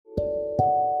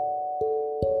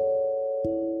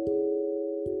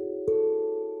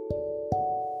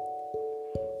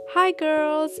Hi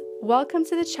girls! Welcome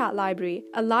to the Chat Library,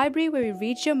 a library where we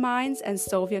read your minds and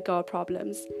solve your girl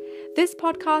problems. This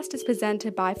podcast is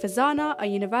presented by Fazana, a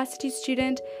university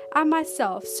student, and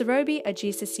myself, Sarobi, a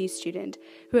GCSE student,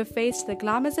 who have faced the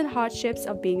glamours and hardships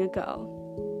of being a girl.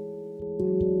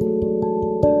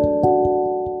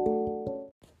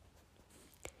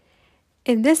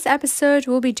 In this episode,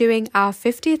 we'll be doing our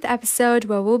 50th episode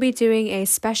where we'll be doing a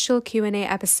special Q&A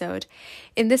episode.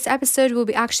 In this episode, we'll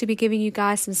actually be giving you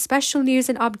guys some special news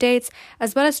and updates,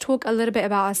 as well as talk a little bit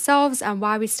about ourselves and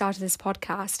why we started this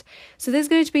podcast. So this is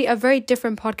going to be a very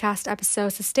different podcast episode,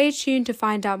 so stay tuned to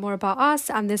find out more about us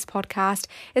and this podcast,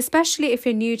 especially if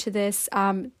you're new to this,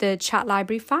 the Chat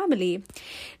Library family.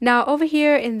 Now, over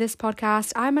here in this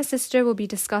podcast, I and my sister will be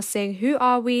discussing who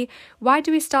are we, why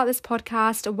do we start this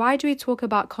podcast, why do we talk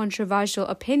about controversial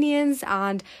opinions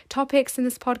and topics in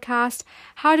this podcast,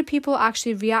 how do people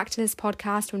actually react to this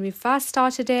podcast when we first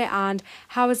started it, and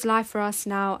how is life for us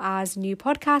now as new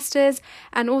podcasters,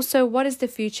 and also what is the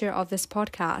future of this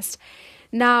podcast.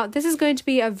 Now, this is going to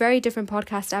be a very different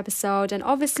podcast episode, and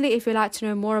obviously if you'd like to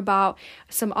know more about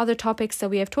some other topics that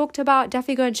we have talked about,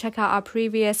 definitely go and check out our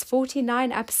previous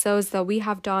 49 episodes that we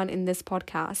have done in this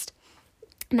podcast.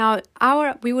 Now,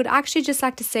 we would actually just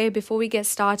like to say before we get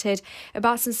started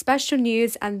about some special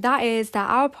news, and that is that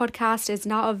our podcast is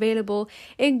now available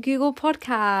in Google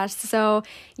Podcasts. So,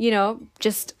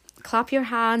 just clap your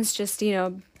hands,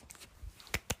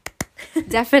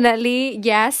 definitely,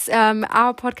 yes.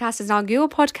 Our podcast is now Google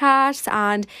Podcasts,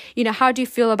 and, how do you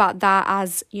feel about that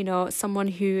as, someone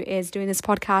who is doing this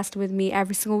podcast with me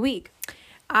every single week?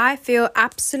 I feel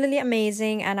absolutely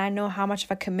amazing, and I know how much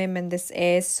of a commitment this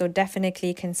is, so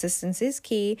definitely consistency is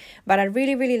key. But I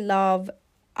really love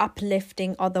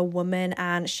uplifting other women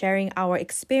and sharing our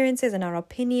experiences and our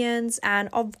opinions, and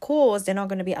of course they're not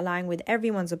going to be aligning with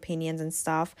everyone's opinions and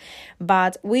stuff,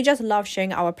 but we just love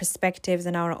sharing our perspectives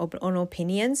and our own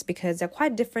opinions because they're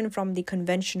quite different from the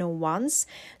conventional ones.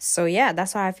 So yeah,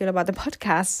 that's how I feel about the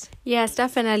podcast. Yes,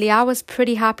 definitely. I was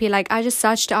pretty happy. I just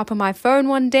searched it up on my phone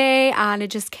one day and it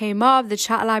just came up, the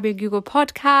Chat Library Google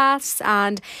Podcasts,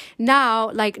 and now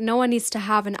no one needs to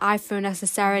have an iPhone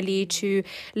necessarily to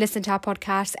listen to our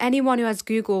podcast. Anyone who has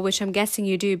Google, which I'm guessing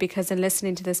you do because in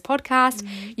listening to this podcast,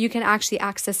 you can actually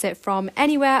access it from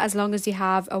anywhere as long as you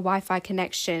have a Wi-Fi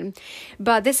connection.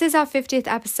 But this is our 50th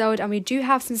episode and we do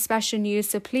have some special news,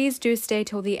 so please do stay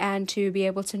till the end to be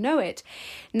able to know it.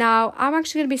 Now, I'm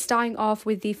actually going to be starting off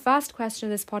with the first question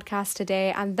of this podcast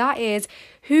today, and that is,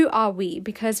 who are we?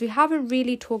 Because we haven't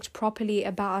really talked properly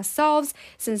about ourselves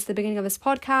since the beginning of this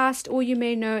podcast. All you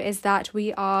may know is that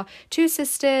we are two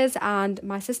sisters, and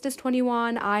my sister's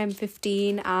 21, I am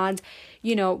 15, and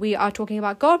we are talking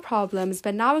about girl problems,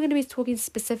 but now we're going to be talking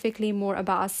specifically more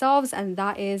about ourselves, and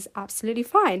that is absolutely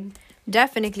fine.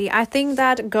 Definitely. I think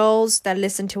that girls that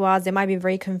listen to us, they might be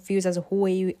very confused as to who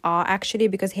we are actually,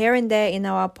 because here and there in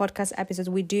our podcast episodes,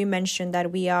 we do mention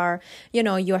that we are,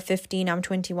 you are 15, I'm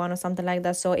 21 or something like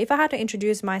that. So if I had to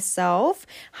introduce myself,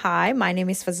 hi, my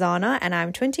name is Fazana and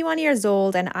I'm 21 years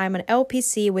old and I'm an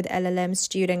LPC with LLM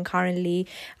student currently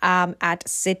at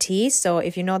City. So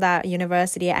if you know that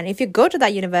university and if you go to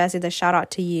that university, the shout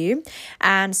out to you.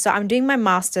 And so I'm doing my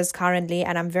master's currently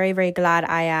and I'm very glad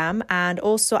I am. And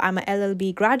also I'm an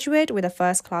LLB graduate with a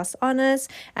first class honors,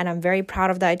 and I'm very proud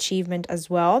of that achievement as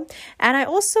well. And I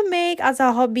also make as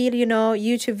a hobby,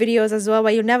 YouTube videos as well,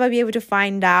 but you'll never be able to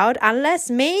find out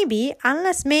unless maybe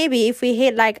if we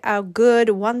hit a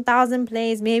good 1,000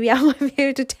 plays, maybe I might be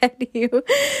able to tell you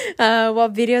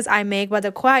what videos I make, but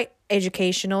they're quite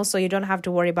educational, so you don't have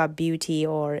to worry about beauty,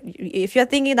 or if you're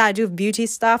thinking that I do beauty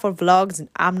stuff or vlogs,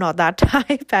 I'm not that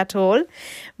type at all.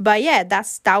 But yeah,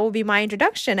 that will be my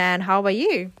introduction. And how about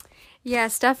you?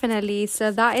 Yes, definitely. So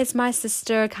that is my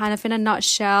sister kind of in a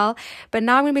nutshell. But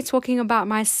now I'm going to be talking about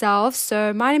myself.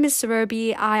 So my name is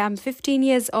Sarobi. I am 15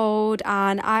 years old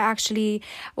and I actually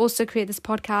also create this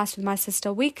podcast with my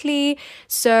sister weekly.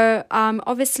 So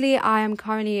obviously I am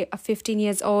currently 15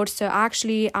 years old. So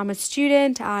actually I'm a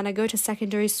student and I go to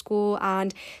secondary school.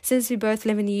 And since we both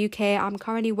live in the UK, I'm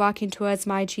currently working towards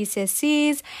my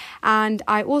GCSEs. And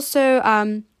I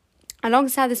also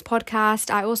alongside this podcast,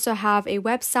 I also have a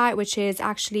website, which is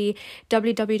actually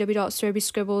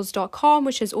www.sorobiscribbles.com,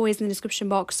 which is always in the description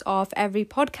box of every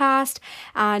podcast.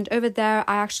 And over there,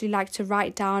 I actually like to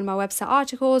write down my website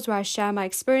articles where I share my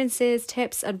experiences,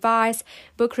 tips, advice,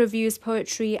 book reviews,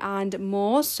 poetry, and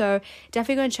more. So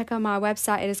definitely go and check out my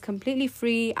website. It is completely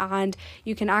free and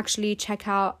you can actually check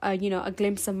out, a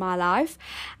glimpse of my life.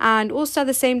 And also at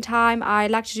the same time, I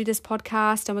like to do this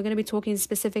podcast and we're going to be talking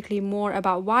specifically more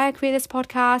about why I create doing this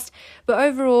podcast. But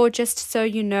overall, just so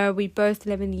you know, we both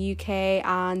live in the UK,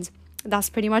 and that's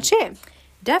pretty much it.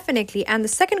 Definitely. And the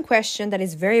second question that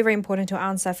is very, very important to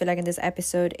answer, I feel like, in this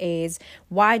episode is,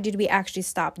 why did we actually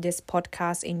start this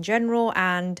podcast in general?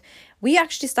 And we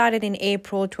actually started in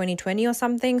April 2020 or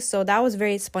something. So that was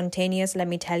very spontaneous, let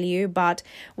me tell you. But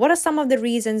what are some of the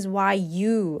reasons why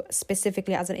you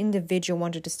specifically as an individual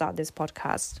wanted to start this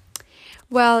podcast?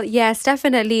 Well, yes,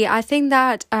 definitely. I think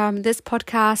that this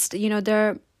podcast,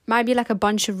 there might be like a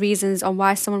bunch of reasons on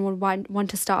why someone would want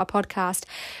to start a podcast.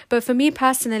 But for me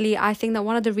personally, I think that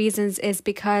one of the reasons is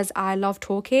because I love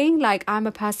talking. Like, I'm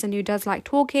a person who does like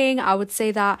talking. I would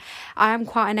say that I am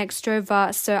quite an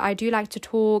extrovert, so I do like to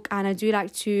talk, and I do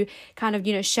like to kind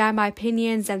of, share my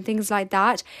opinions and things like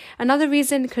that. Another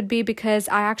reason could be because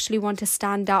I actually want to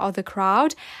stand out of the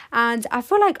crowd. And I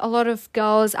feel like a lot of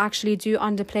girls actually do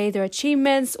underplay their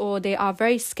achievements, or they are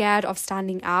very scared of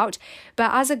standing out.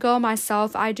 But as a girl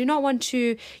myself, I do not want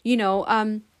to,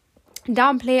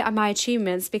 downplay my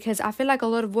achievements, because I feel like a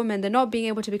lot of women, they're not being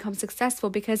able to become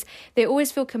successful because they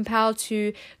always feel compelled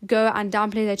to go and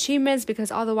downplay their achievements,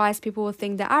 because otherwise people will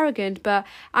think they're arrogant. But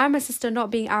I'm a sister not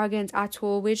being arrogant at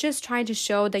all. We're just trying to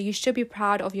show that you should be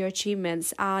proud of your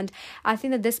achievements. And I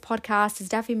think that this podcast has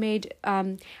definitely made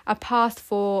a path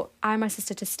for me and my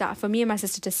sister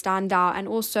to stand out, and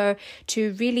also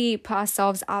to really put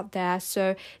ourselves out there.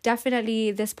 So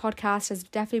definitely this podcast has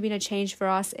definitely been a change for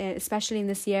us, especially in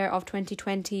this year of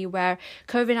 2020, where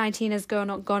COVID-19 has gone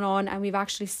on, and we've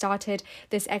actually started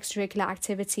this extracurricular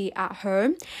activity at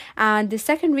home. And the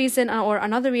second reason, or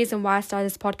another reason why I started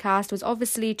this podcast, was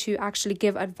obviously to actually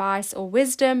give advice or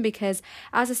wisdom, because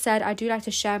as I said, I do like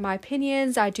to share my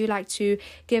opinions, I do like to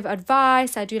give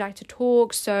advice, I do like to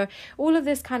talk. So all of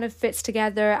this kind of fits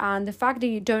together, and the fact that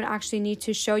you don't actually need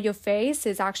to show your face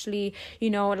is actually,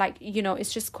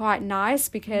 it's just quite nice,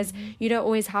 because you don't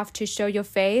always have to show your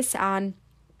face. And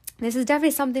this is definitely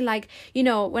something like,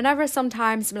 whenever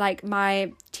sometimes like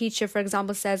my teacher, for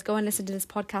example, says, go and listen to this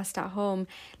podcast at home,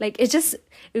 like it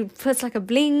puts like a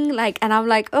bling, and I'm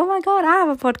like, oh my God, I have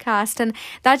a podcast. And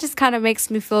that just kind of makes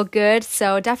me feel good.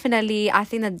 So definitely, I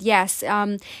think that, yes,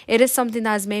 it is something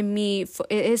that has made me,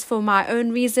 it is for my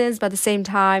own reasons, but at the same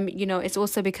time, it's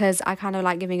also because I kind of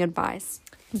like giving advice.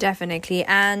 Definitely.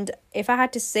 And if I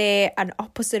had to say an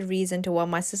opposite reason to what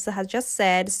my sister has just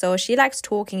said, so she likes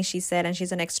talking, she said, and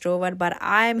she's an extrovert, but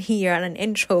I'm here and an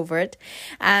introvert.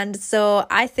 And so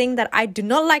I think that I do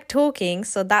not like talking.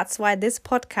 So that's why this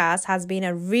podcast has been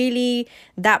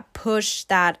that push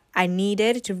that I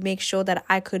needed to make sure that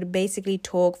I could basically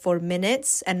talk for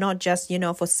minutes and not just,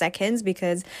 for seconds.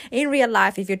 Because in real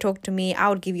life, if you talk to me, I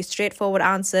would give you straightforward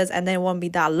answers and then it won't be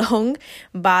that long.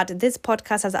 But this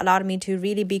podcast has allowed me to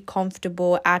really be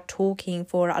comfortable at talking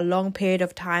for a long period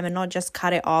of time and not just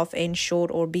cut it off in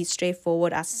short or be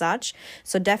straightforward as such.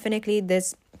 So definitely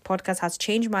this podcast has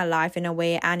changed my life in a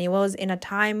way, and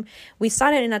we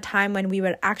started in a time when we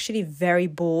were actually very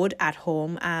bored at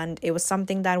home, and it was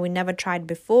something that we never tried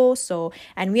before.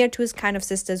 And we are two kind of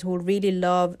sisters who really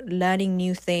love learning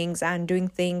new things and doing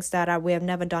things that we have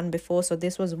never done before. So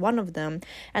this was one of them.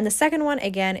 And the second one,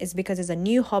 again, is because it's a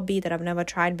new hobby that I've never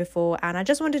tried before, and I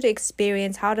just wanted to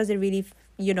experience how does it really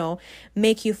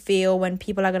make you feel when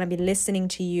people are going to be listening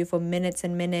to you for minutes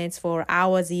and minutes, for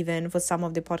hours even, for some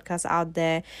of the podcasts out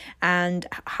there. And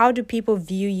how do people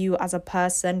view you as a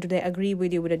person? Do they agree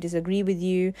with you? Would they disagree with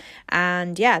you?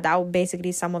 And yeah, that was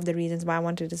basically some of the reasons why I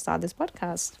wanted to start this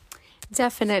podcast.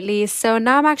 Definitely. So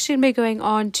now I'm actually going to be going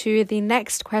on to the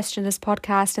next question in this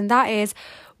podcast, and that is,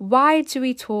 why do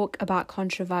we talk about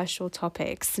controversial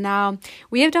topics? Now,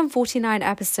 we have done 49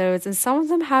 episodes, and some of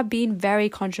them have been very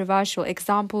controversial.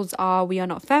 Examples are, we are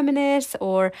not feminists,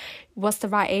 or what's the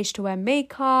right age to wear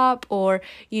makeup, or,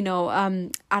 I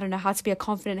don't know, how to be a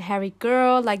confident, hairy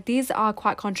girl. Like, these are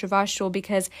quite controversial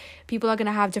because people are going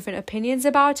to have different opinions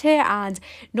about it, and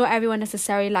not everyone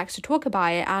necessarily likes to talk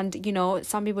about it. And,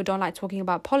 some people don't like talking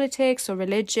about politics or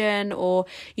religion or,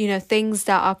 things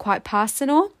that are quite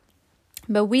personal.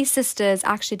 But we sisters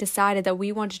actually decided that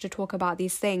we wanted to talk about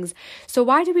these things. So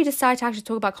why did we decide to actually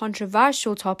talk about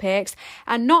controversial topics,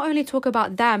 and not only talk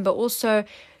about them, but also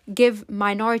give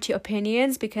minority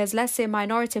opinions? Because let's say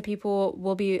minority of people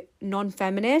will be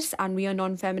non-feminist and we are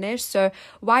non-feminist. So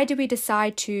why do we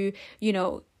decide to,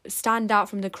 stand out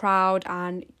from the crowd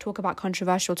and talk about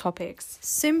controversial topics?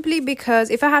 Simply because,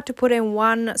 if I had to put in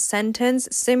one sentence,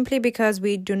 simply because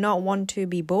we do not want to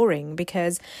be boring.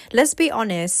 Because let's be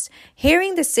honest,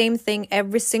 hearing the same thing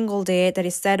every single day that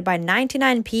is said by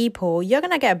 99 people, you're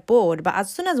gonna get bored. But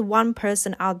as soon as one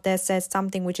person out there says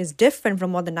something which is different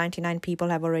from what the 99 people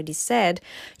have already said,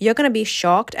 you're gonna be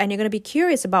shocked and you're gonna be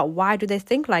curious about why do they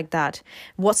think like that?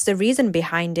 What's the reason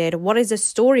behind it? What is the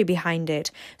story behind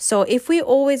it? So if we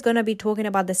always going to be talking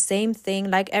about the same thing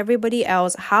like everybody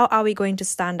else, how are we going to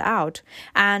stand out?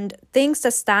 And things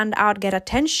that stand out get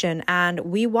attention, and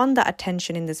we want that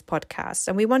attention in this podcast,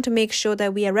 and we want to make sure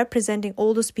that we are representing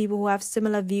all those people who have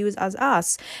similar views as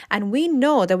us. And we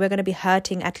know that we're going to be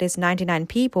hurting at least 99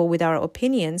 people with our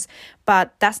opinions,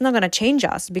 but that's not going to change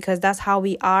us, because that's how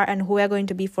we are and who we're going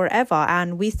to be forever.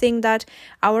 And we think that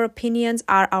our opinions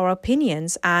are our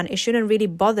opinions, and it shouldn't really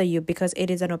bother you because it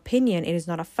is an opinion, it is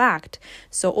not a fact.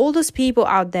 So all those people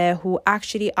out there who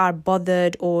actually are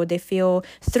bothered or they feel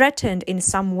threatened in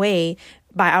some way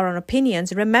by our own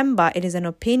opinions, remember, it is an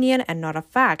opinion and not a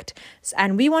fact.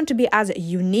 And we want to be as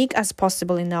unique as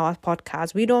possible in our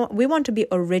podcast. We want to be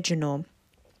original.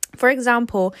 For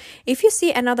example, if you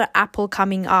see another apple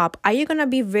coming up, are you going to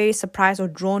be very surprised or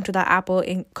drawn to that apple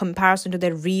in comparison to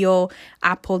the real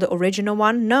apple, the original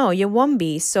one? No, you won't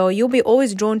be. So you'll be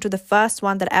always drawn to the first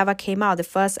one that ever came out, the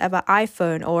first ever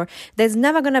iPhone, or there's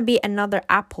never going to be another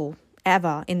apple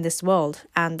ever in this world,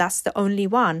 and that's the only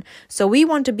one. So we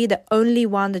want to be the only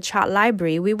one, the chat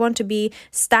library. We want to be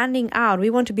standing out. We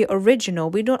want to be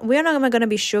original. We're not going to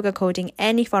be sugarcoating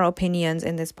any of our opinions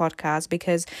in this podcast,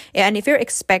 because, and if you're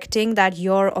expecting that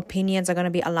your opinions are going to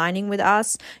be aligning with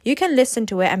us, you can listen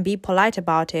to it and be polite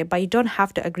about it, but you don't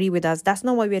have to agree with us. That's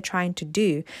not what we're trying to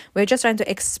do. We're just trying to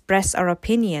express our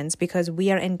opinions, because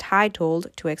we are entitled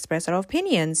to express our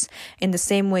opinions in the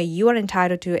same way you are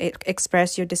entitled to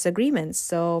express your disagreements.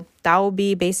 So that will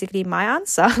be basically my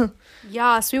answer.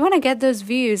 Yes, we want to get those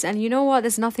views, and you know what,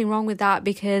 there's nothing wrong with that,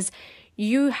 because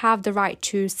you have the right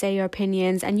to say your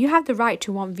opinions, and you have the right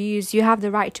to want views. You have the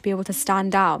right to be able to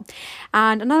stand out.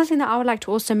 And another thing that I would like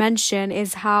to also mention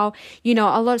is how,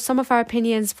 some of our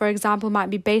opinions, for example, might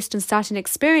be based on certain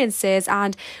experiences,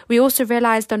 and we also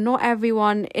realize that not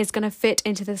everyone is going to fit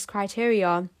into this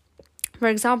criteria. For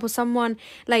example, someone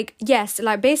someone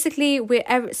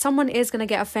is going to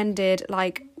get offended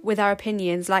with our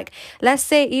opinions. Let's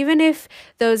say, even if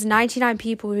those 99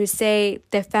 people who say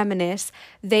they're feminists,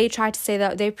 they try to say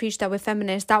that they preach that we're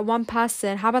feminists, how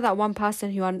about that one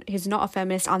person who's not a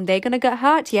feminist, and they're going to get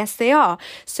hurt? Yes, they are.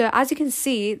 So as you can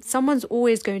see, someone's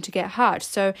always going to get hurt.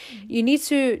 So you need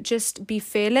to just be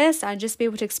fearless and just be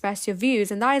able to express your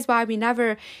views. And that is why we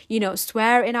never,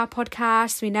 swear in our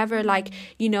podcasts. We never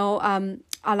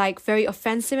are very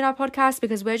offensive in our podcast,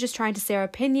 because we're just trying to say our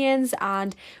opinions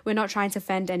and we're not trying to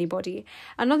offend anybody.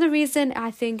 Another reason I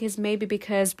think is maybe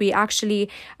because we actually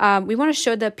we want to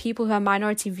show that people who have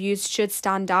minority views should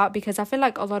stand out, because I feel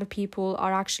like a lot of people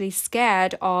are actually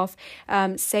scared of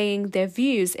saying their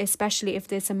views, especially if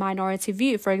there's a minority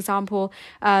view. For example,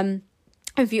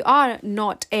 if you are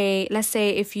not let's say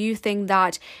if you think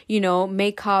that,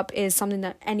 makeup is something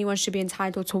that anyone should be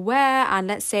entitled to wear, and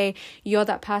let's say you're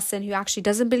that person who actually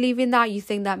doesn't believe in that, you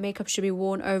think that makeup should be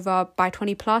worn over by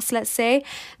 20 plus, let's say,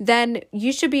 then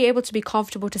you should be able to be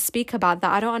comfortable to speak about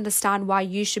that. I don't understand why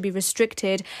you should be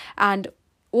restricted. And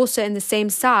also, in the same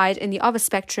side, in the other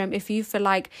spectrum, if you feel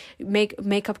like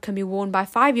makeup can be worn by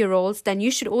 5-year-olds, then you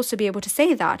should also be able to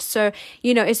say that. So,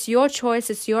 it's your choice,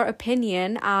 it's your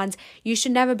opinion, and you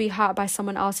should never be hurt by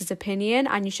someone else's opinion.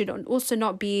 And you should also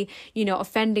not be,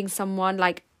 offending someone.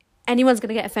 Anyone's going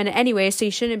to get offended anyway, so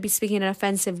you shouldn't be speaking in an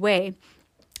offensive way.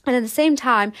 And at the same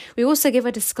time, we also give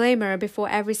a disclaimer before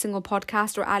every single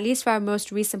podcast, or at least for our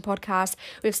most recent podcast,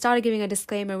 we've started giving a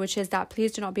disclaimer, which is that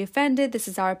please do not be offended. This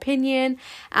is our opinion.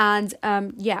 And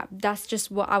that's just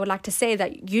what I would like to say,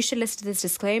 that you should listen to this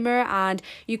disclaimer, and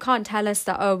you can't tell us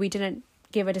that, we didn't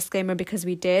give a disclaimer, because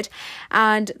we did.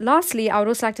 And lastly, I would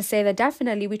also like to say that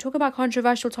definitely we talk about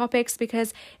controversial topics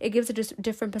because it gives a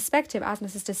different perspective. As my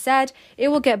sister said, it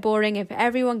will get boring if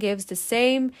everyone gives the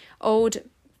same old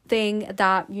thing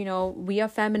that we are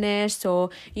feminists, or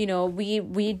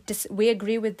we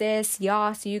agree with this.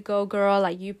 Yes, you go girl,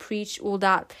 you preach all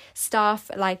that stuff.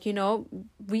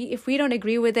 If we don't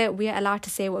agree with it, we are allowed to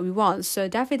say what we want. So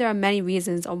definitely there are many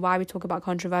reasons on why we talk about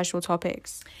controversial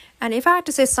topics. And if I had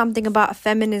to say something about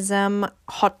feminism,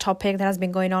 hot topic that has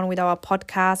been going on with our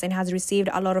podcast and has received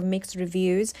a lot of mixed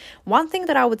reviews, one thing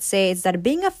that I would say is that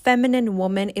being a feminine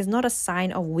woman is not a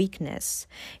sign of weakness.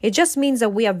 It just means that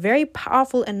we are very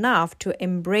powerful enough to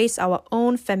embrace our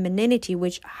own femininity,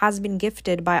 which has been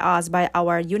gifted by us, by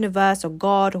our universe or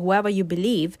God, whoever you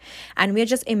believe. And we're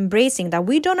just embracing that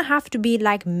we don't have to be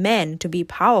like men to be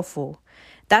powerful.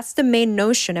 That's the main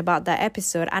notion about that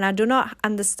episode. And I do not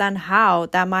understand how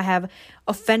that might have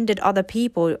offended other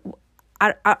people.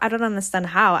 I don't understand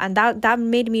how. And that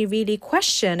made me really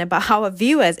question about our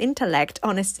viewers' intellect,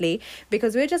 honestly,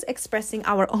 because we're just expressing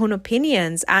our own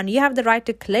opinions and you have the right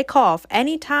to click off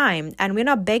anytime. And we're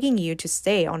not begging you to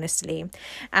stay, honestly.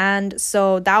 And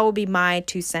so that will be my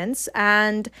 2 cents.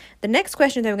 And the next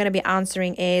question that we're going to be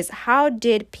answering is, how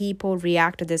did people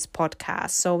react to this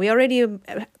podcast? So we already,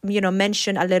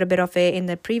 mentioned a little bit of it in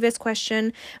the previous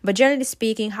question. But generally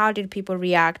speaking, how did people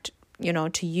react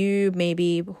to you,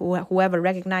 maybe whoever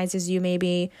recognizes you,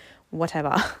 maybe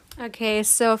whatever? Okay,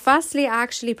 so firstly, I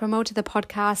actually promoted the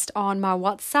podcast on my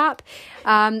WhatsApp.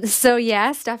 So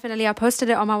yes, definitely, I posted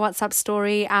it on my WhatsApp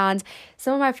story, and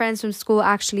some of my friends from school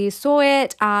actually saw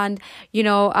it, and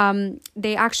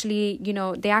they actually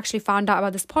found out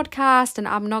about this podcast. And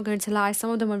I'm not going to lie, some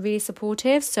of them were really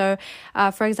supportive. So,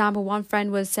 for example, one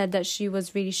friend said that she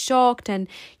was really shocked and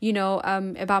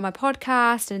about my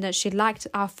podcast, and that she liked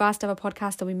our first ever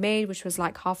podcast that we made, which was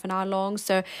like half an hour long.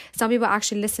 So some people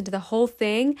actually listened to the whole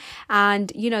thing.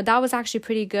 And that was actually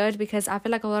pretty good, because I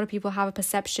feel like a lot of people have a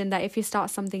perception that if you start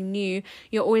something new,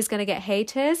 you're always going to get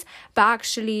haters. But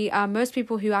actually, most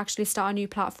people who actually start a new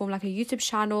platform like a YouTube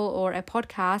channel or a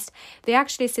podcast, they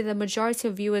actually say the majority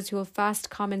of viewers who will first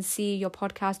come and see your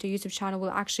podcast or YouTube channel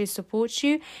will actually support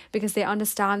you, because they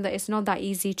understand that it's not that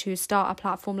easy to start a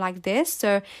platform like this.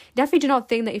 So definitely do not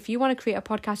think that if you want to create a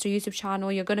podcast or YouTube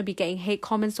channel, you're going to be getting hate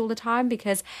comments all the time,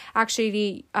 because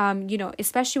actually,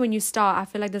 especially when you start, I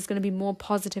feel like there's going to be more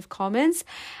positive comments.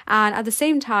 And at the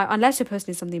same time, unless you're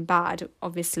posting something bad,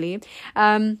 obviously,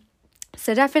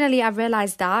 so definitely I've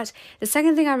realized that. The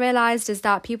second thing I realized is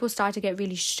that people start to get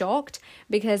really shocked,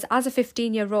 because as a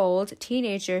 15-year-old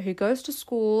teenager who goes to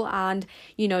school and,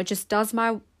 just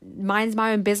minds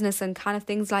my own business and kind of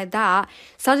things like that,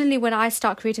 suddenly when I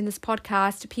start creating this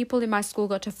podcast, people in my school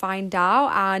got to find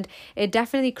out, and it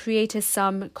definitely created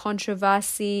some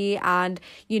controversy and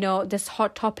this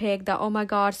hot topic that, oh my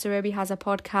god, Surobi has a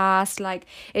podcast. Like,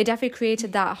 it definitely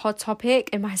created that hot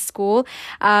topic in my school.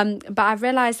 But I've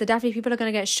realized that definitely people are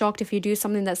going to get shocked if you do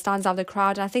something that stands out of the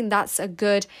crowd, and I think that's a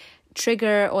good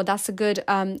trigger, or that's a good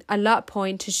alert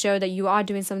point to show that you are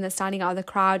doing something that's standing out of the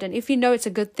crowd. And if you know it's a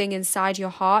good thing inside your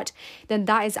heart, then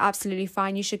that is absolutely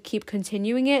fine. You should keep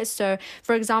continuing it. So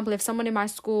for example, if someone in my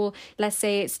school, let's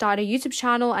say, started a YouTube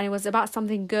channel and it was about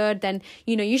something good, then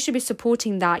you should be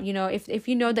supporting that. If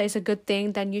you know that it's a good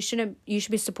thing, then you should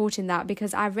be supporting that,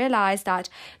 because I realized that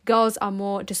girls are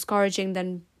more discouraging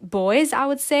than boys, I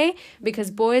would say, because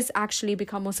boys actually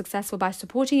become more successful by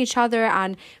supporting each other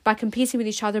and by competing with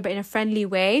each other, but in a friendly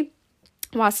way.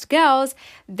 Whilst girls,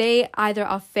 they either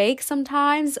are fake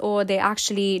sometimes, or they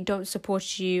actually don't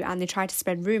support you and they try to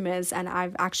spread rumors. And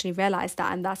I've actually realized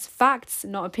that, and that's facts,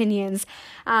 not opinions.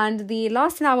 And the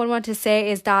last thing I would want to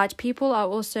say is that people are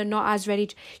also not as ready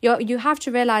to, you have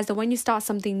to realize that when you start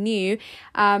something new,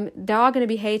 there are going to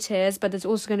be haters, but there's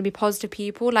also going to be positive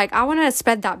people. Like, I want to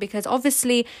spread that, because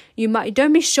obviously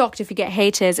don't be shocked if you get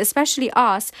haters, especially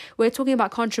us. We're talking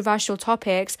about controversial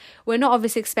topics. We're not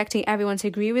obviously expecting everyone to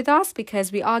agree with us, because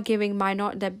we are giving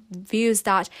the views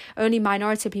that only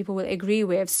minority people will agree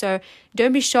with. So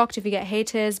don't be shocked if you get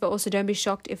haters, but also don't be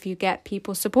shocked if you get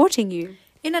people supporting you.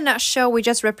 In a nutshell, we're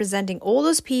just representing all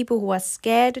those people who are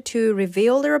scared to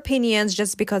reveal their opinions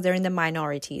just because they're in the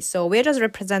minority. So we're just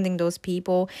representing those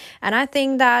people. And I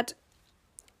think that,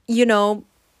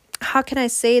 how can I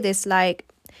say this? Like,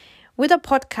 with a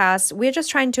podcast, we're just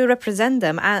trying to represent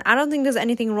them. And I don't think there's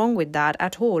anything wrong with that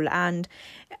at all. And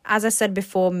as I said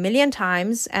before a million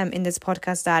times in this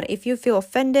podcast, that if you feel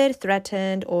offended,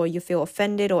 threatened, or you feel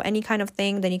offended or any kind of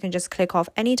thing, then you can just click off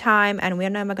anytime, and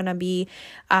we're never going to be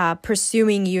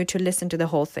pursuing you to listen to the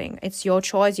whole thing. It's your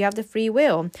choice. You have the free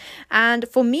will. And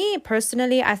for me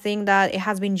personally, I think that it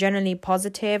has been generally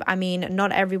positive. I mean,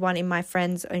 not everyone in my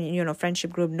friends,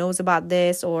 friendship group knows about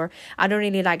this, or I don't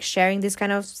really like sharing these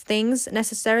kind of things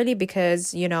necessarily,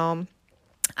 because,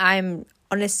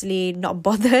 honestly not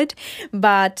bothered.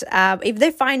 But if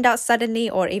they find out suddenly,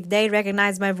 or if they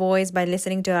recognize my voice by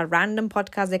listening to a random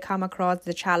podcast they come across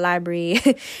the chat library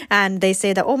and they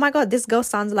say that, oh my god, this girl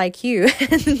sounds like you,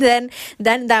 then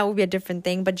that would be a different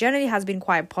thing. But generally has been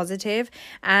quite positive.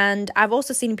 And I've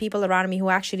also seen people around me who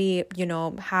actually, you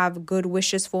know, have good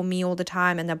wishes for me all the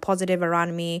time, and they're positive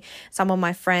around me. Some of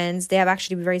my friends, they have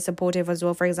actually been very supportive as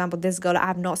well. For example, this girl I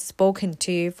have not spoken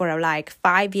to for like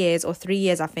 5 years or 3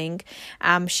 years, I think.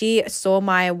 She saw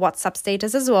my WhatsApp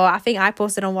status as well. I think I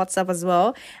posted on WhatsApp as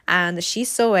well, and she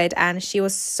saw it, and she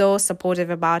was so supportive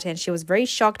about it. And she was very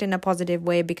shocked in a positive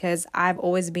way, because I've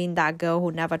always been that girl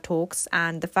who never talks.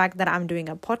 And the fact that I'm doing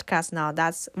a podcast now,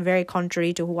 that's very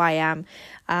contrary to who I am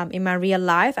in my real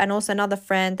life. And also another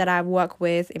friend that I work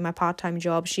with in my part-time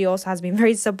job, she also has been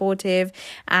very supportive,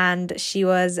 and she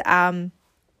was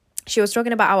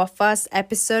talking about our first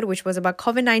episode, which was about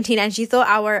COVID-19, and she thought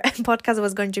our podcast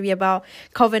was going to be about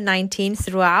COVID-19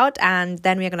 throughout, and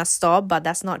then we're going to stop. But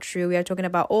that's not true. We are talking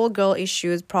about all girl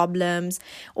issues, problems,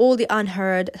 all the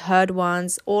heard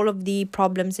ones, all of the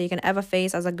problems that you can ever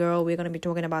face as a girl. We're going to be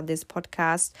talking about this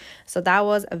podcast. So that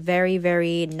was a very,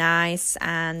 very nice,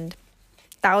 and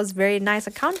that was very nice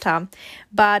encounter.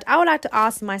 But I would like to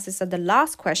ask my sister the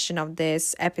last question of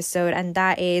this episode, and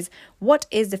that is, what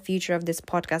is the future of this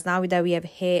podcast now that we have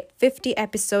hit 50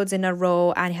 episodes in a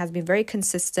row and it has been very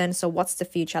consistent? So what's the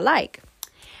future like?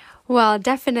 Well,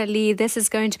 definitely, this is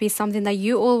going to be something that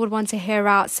you all would want to hear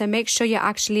out. So make sure you're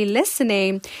actually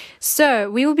listening.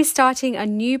 So we will be starting a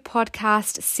new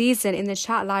podcast season in the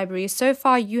chat library. So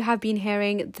far, you have been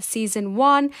hearing the season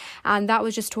 1, and that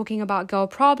was just talking about girl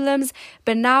problems.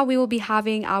 But now we will be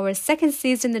having our second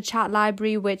season in the chat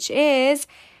library, which is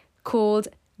called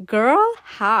Girl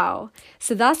How.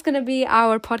 So that's going to be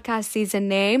our podcast season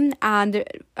name. And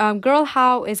Girl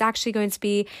How is actually going to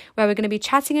be where we're going to be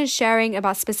chatting and sharing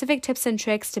about specific tips and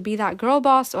tricks to be that girl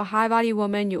boss or high value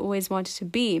woman you always wanted to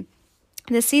be.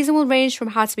 The season will range from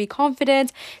how to be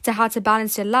confident to how to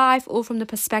balance your life, all from the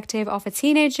perspective of a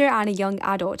teenager and a young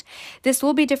adult. This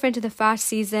will be different to the first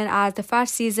season, as the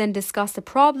first season discussed the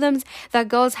problems that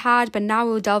girls had, but now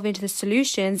we'll delve into the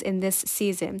solutions in this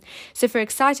season. So if you're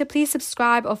excited, please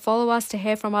subscribe or follow us to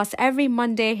hear from us every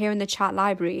Monday here in the chat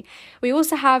library. We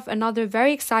also have another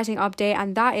very exciting update,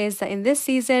 and that is that in this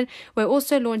season, we're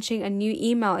also launching a new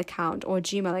email account or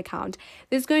Gmail account.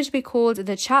 This is going to be called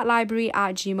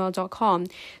thechatlibrary@gmail.com.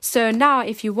 So now,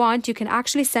 if you want, you can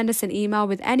actually send us an email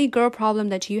with any girl problem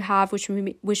that you have, which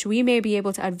we may be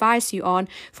able to advise you on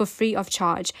for free of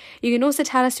charge. You can also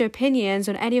tell us your opinions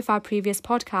on any of our previous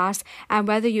podcasts and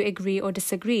whether you agree or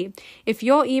disagree. If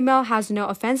your email has no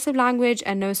offensive language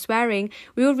and no swearing,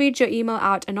 we will read your email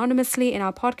out anonymously in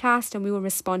our podcast and we will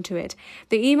respond to it.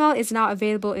 The email is now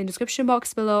available in the description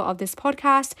box below of this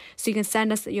podcast, so you can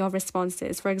send us your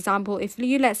responses. For example, if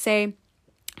you, let's say,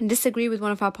 disagree with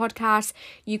one of our podcasts,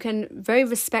 you can very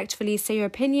respectfully say your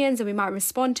opinions and we might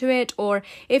respond to it. Or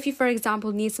if you, for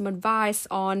example, need some advice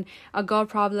on a girl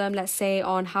problem, let's say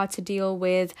on how to deal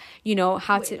with,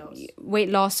 weight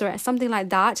loss or something like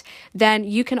that, then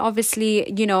you can obviously,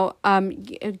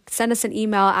 send us an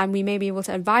email and we may be able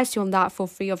to advise you on that for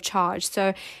free of charge.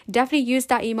 So definitely use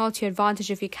that email to your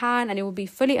advantage if you can, and it will be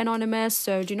fully anonymous,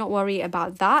 so do not worry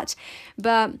about that.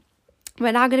 But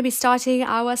we're now going to be starting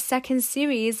our second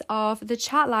series of the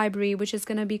chat library, which is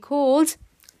going to be called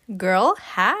Girl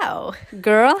How.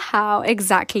 Girl How,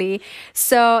 exactly.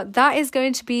 So that is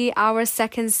going to be our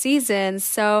second season.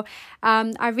 So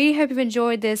I really hope you've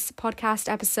enjoyed this podcast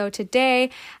episode today.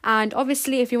 And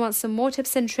obviously, if you want some more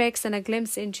tips and tricks and a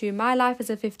glimpse into my life as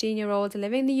a 15-year-old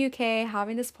living in the UK,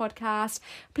 having this podcast,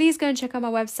 please go and check out my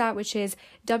website, which is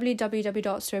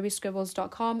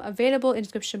www.storybyscribbles.com, available in the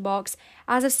description box.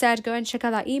 As I've said, go and check out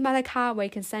that email account where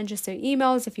you can send just your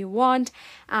emails if you want.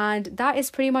 And that is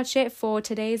pretty much it for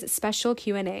today's special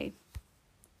Q&A.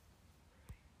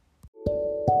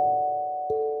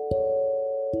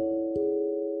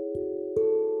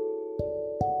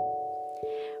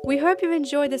 We hope you've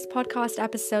enjoyed this podcast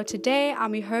episode today,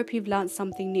 and we hope you've learned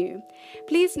something new.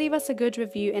 Please leave us a good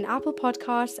review in Apple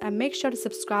Podcasts and make sure to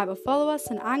subscribe or follow us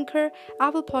on Anchor,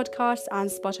 Apple Podcasts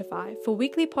and Spotify for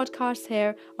weekly podcasts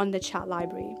here on the Chat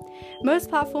Library. Most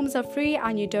platforms are free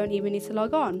and you don't even need to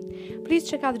log on. Please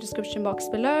check out the description box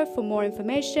below for more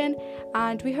information,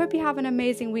 and we hope you have an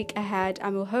amazing week ahead,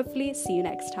 and we'll hopefully see you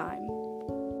next time.